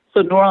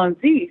 So New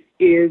Orleans East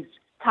is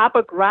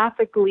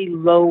topographically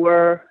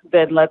lower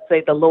than, let's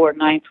say, the lower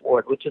Ninth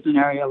Ward, which is an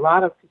area a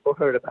lot of people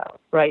heard about,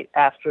 right,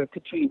 after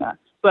Katrina.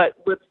 But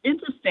what's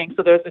interesting,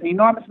 so there's an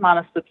enormous amount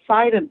of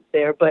subsidence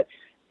there, but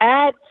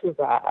add to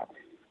that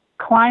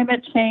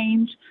climate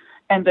change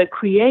and the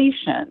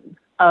creation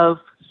of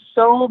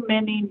so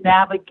many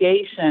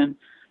navigation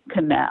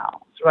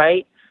canals,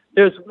 right?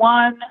 There's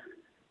one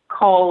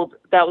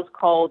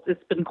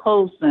it's been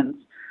closed since,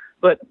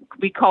 but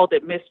we called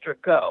it Mr.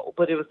 Go,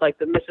 but it was like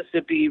the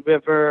Mississippi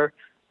River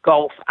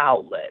Gulf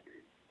Outlet.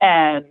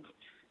 And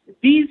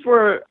these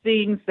were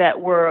things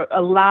that were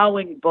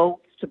allowing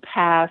boats to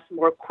pass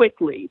more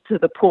quickly to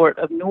the port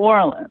of New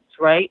Orleans,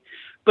 right?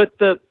 But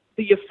the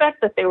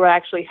effect that they were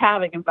actually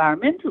having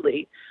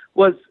environmentally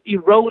was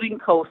eroding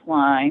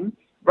coastline,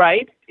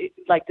 right?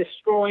 Like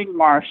destroying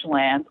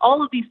marshlands.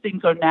 All of these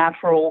things are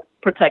natural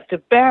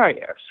protective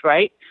barriers,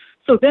 right?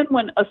 So then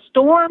when a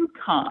storm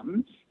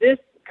comes, this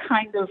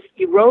kind of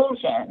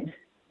erosion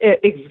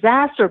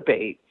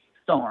exacerbates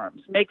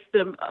storms, makes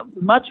them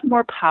much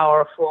more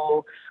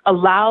powerful,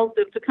 allows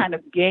them to kind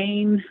of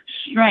gain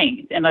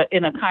strength in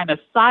a kind of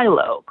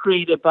silo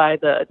created by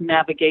the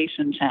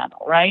navigation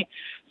channel, right?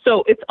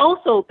 So it's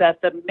also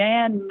that the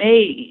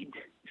man-made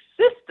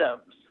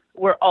systems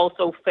were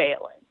also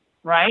failing,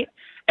 right?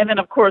 And then,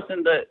 of course,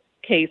 in the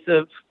case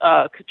of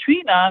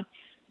Katrina,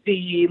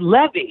 the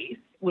levees,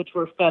 which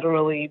were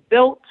federally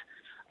built,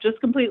 just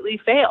completely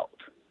failed,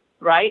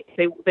 right?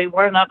 They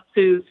weren't up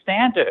to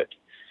standard.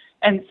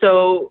 And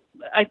so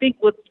I think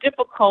what's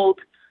difficult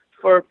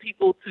for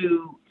people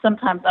to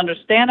sometimes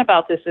understand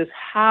about this is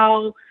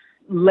how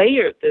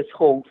layered this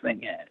whole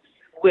thing is,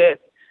 with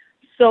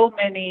so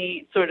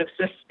many sort of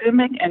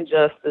systemic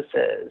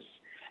injustices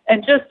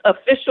and just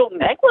official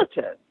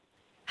negligence.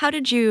 How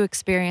did you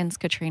experience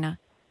Katrina?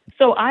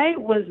 So I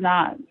was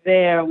not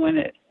there when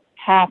it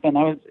happened.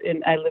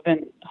 I live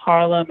in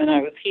Harlem, and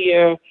I was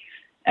here.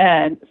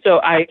 And so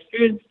I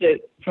experienced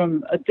it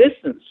from a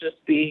distance,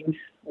 just being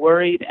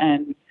worried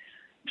and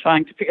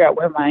trying to figure out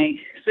where my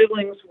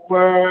siblings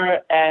were,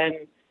 and,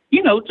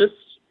 just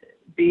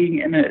being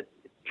in a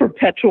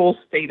perpetual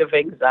state of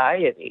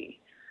anxiety.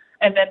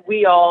 And then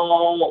we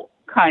all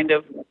kind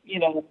of,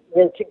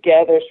 were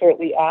together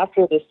shortly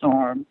after the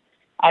storm.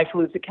 I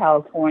flew to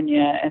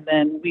California, and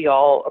then we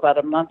all, about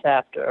a month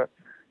after,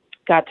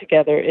 got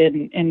together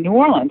in New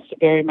Orleans to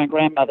bury my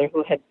grandmother,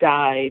 who had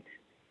died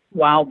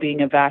while being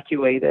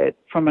evacuated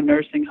from a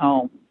nursing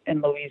home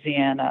in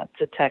Louisiana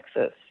to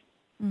Texas.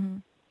 Mm-hmm.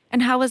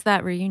 And how was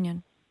that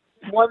reunion?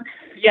 One,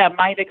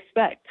 might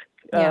expect.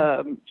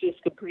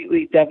 Just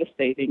completely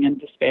devastating and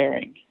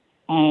despairing.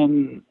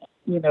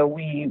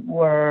 We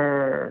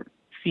were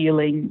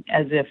feeling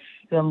as if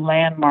the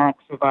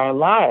landmarks of our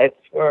lives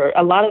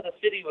a lot of the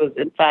city was,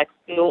 in fact,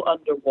 still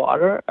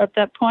underwater at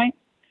that point.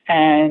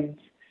 And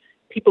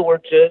people were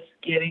just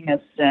getting a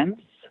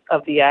sense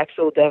of the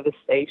actual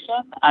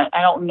devastation.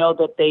 I don't know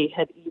that they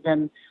had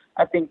even,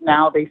 I think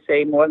now they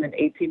say more than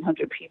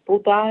 1,800 people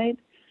died.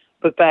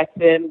 But back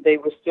then they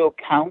were still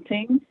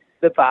counting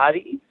the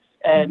bodies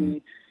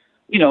and,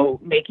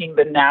 making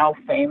the now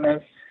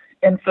famous,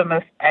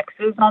 infamous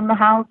X's on the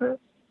houses,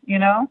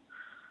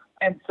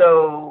 And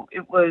so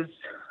it was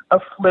a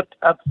flipped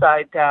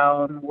upside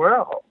down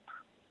world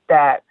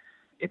that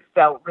it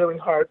felt really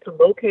hard to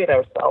locate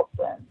ourselves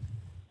in.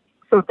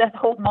 So that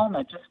whole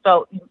moment just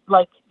felt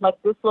like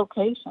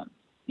dislocation,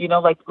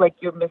 like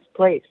you're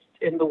misplaced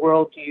in the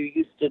world you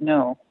used to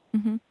know.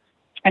 Mm-hmm.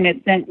 And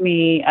it sent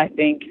me, I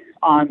think,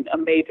 on a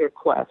major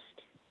quest.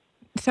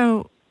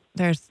 So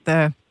there's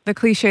the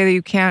cliche that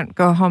you can't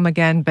go home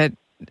again, but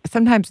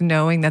sometimes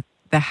knowing that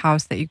the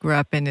house that you grew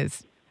up in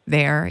is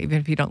there, even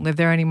if you don't live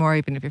there anymore,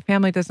 even if your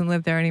family doesn't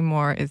live there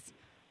anymore, is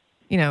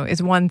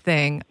one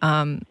thing.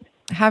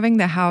 Having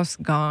the house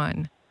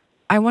gone,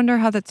 I wonder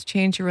how that's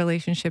changed your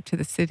relationship to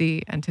the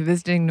city and to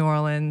visiting New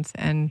Orleans,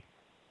 and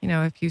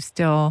if you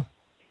still,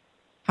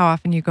 how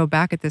often you go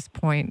back at this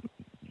point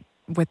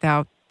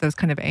without those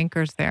kind of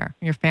anchors there.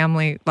 Your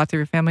family, lots of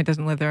your family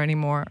doesn't live there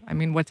anymore. I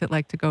mean, what's it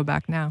like to go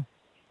back now?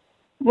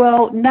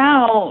 Well,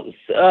 now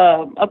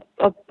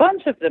a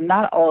bunch of them,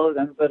 not all of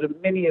them, but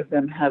many of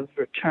them have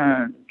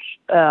returned.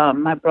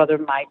 My brother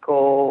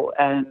Michael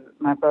and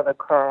my brother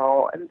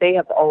Carl, and they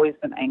have always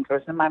been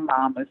anchors, and my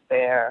mom is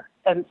there.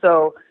 And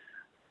so,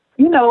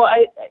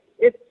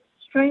 it's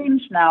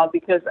strange now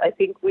because I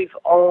think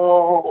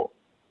the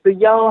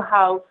Yellow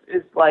House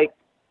is like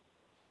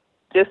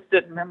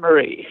distant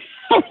memory,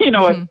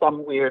 in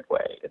some weird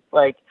way. It's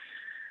like,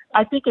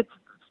 I think it's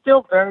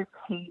still very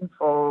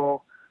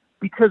painful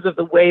because of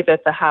the way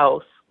that the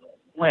house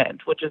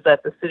went, which is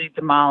that the city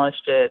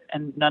demolished it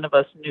and none of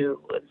us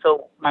knew. And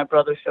so my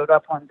brother showed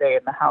up one day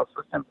and the house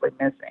was simply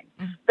missing.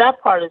 Mm-hmm.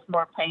 That part is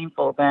more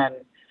painful than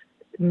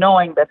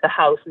knowing that the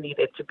house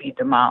needed to be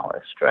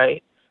demolished,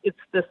 right? It's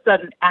the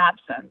sudden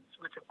absence,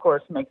 which of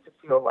course makes it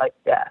feel like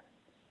death.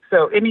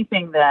 So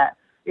anything that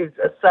is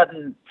a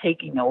sudden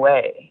taking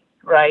away,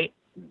 right,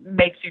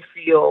 makes you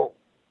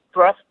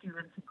thrust you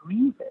into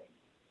grieving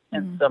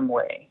in some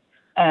way.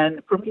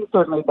 And for me,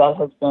 certainly that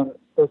has been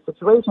the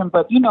situation.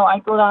 But, I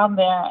go down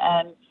there,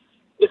 and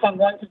if I'm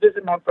going to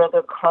visit my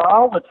brother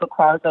Carl, which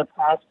requires I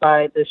pass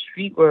by the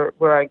street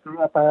where I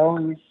grew up, I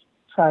always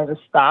try to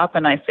stop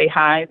and I say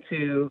hi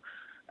to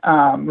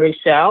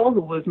Rachel, who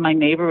was my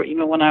neighbor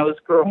even when I was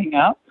growing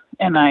up.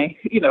 And I,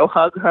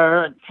 hug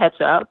her and catch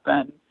up.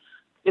 And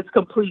it's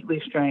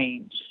completely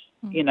strange,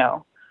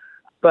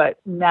 But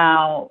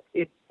now,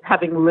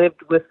 having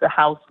lived with the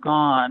house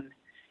gone,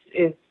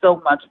 is so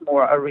much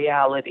more a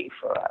reality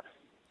for us.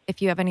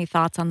 If you have any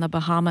thoughts on the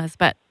Bahamas,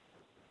 but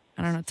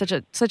I don't know,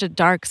 it's such a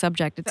dark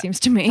subject, it seems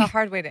to me. It's a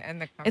hard way to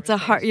end the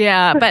conversation.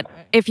 Yeah, but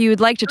if you would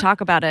like to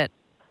talk about it,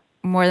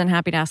 I'm more than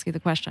happy to ask you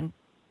the question.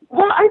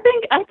 Well, I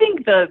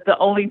think the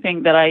only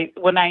thing that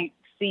when I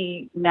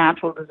see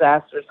natural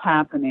disasters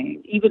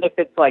happening, even if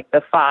it's like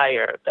the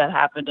fire that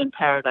happened in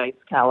Paradise,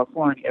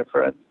 California,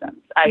 for instance,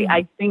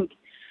 I think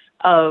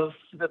of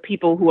the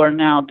people who are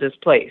now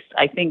displaced.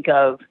 I think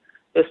of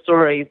the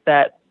stories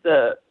that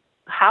the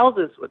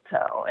houses would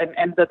tell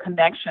and the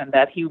connection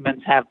that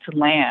humans have to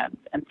land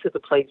and to the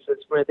places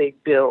where they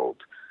build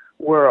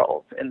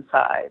worlds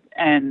inside.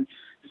 And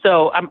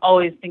so I'm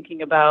always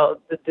thinking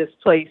about the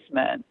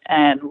displacement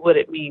and what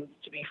it means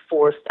to be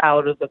forced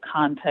out of the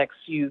context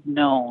you've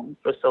known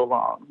for so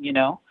long,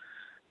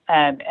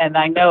 And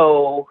I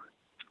know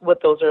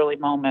what those early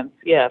moments,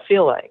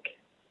 feel like.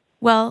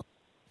 Well,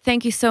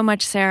 thank you so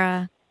much,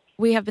 Sarah.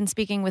 We have been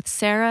speaking with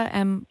Sarah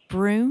M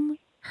Broom.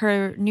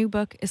 Her new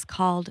book is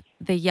called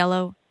The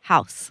Yellow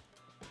House.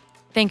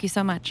 Thank you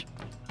so much.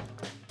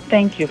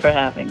 Thank you for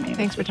having me.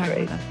 Thanks for talking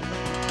with us.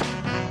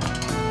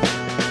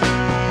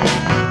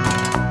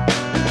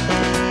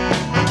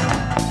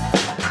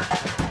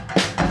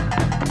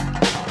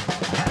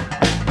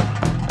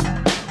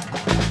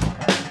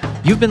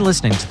 You've been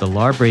listening to the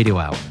LARB Radio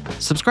Hour.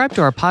 Subscribe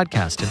to our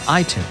podcast in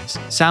iTunes,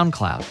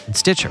 SoundCloud, and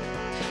Stitcher.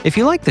 If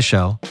you like the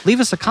show, leave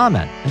us a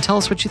comment and tell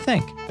us what you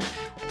think.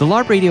 The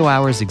LARB Radio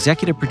Hour's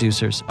executive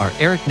producers are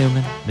Eric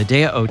Newman,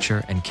 Medaya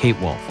Ocher, and Kate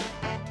Wolf.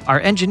 Our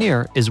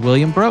engineer is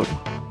William Broughton.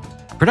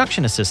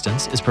 Production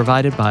assistance is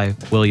provided by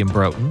William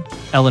Broughton,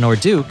 Eleanor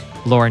Duke,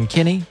 Lauren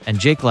Kinney, and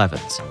Jake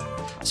Levins.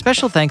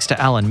 Special thanks to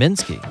Alan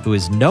Minsky, who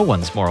is no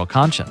one's moral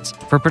conscience,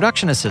 for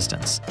production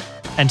assistance,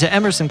 and to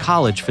Emerson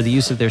College for the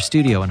use of their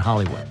studio in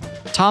Hollywood.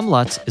 Tom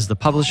Lutz is the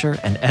publisher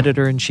and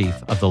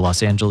editor-in-chief of the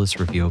Los Angeles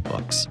Review of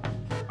Books.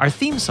 Our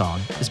theme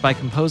song is by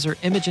composer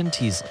Imogen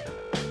Teasley.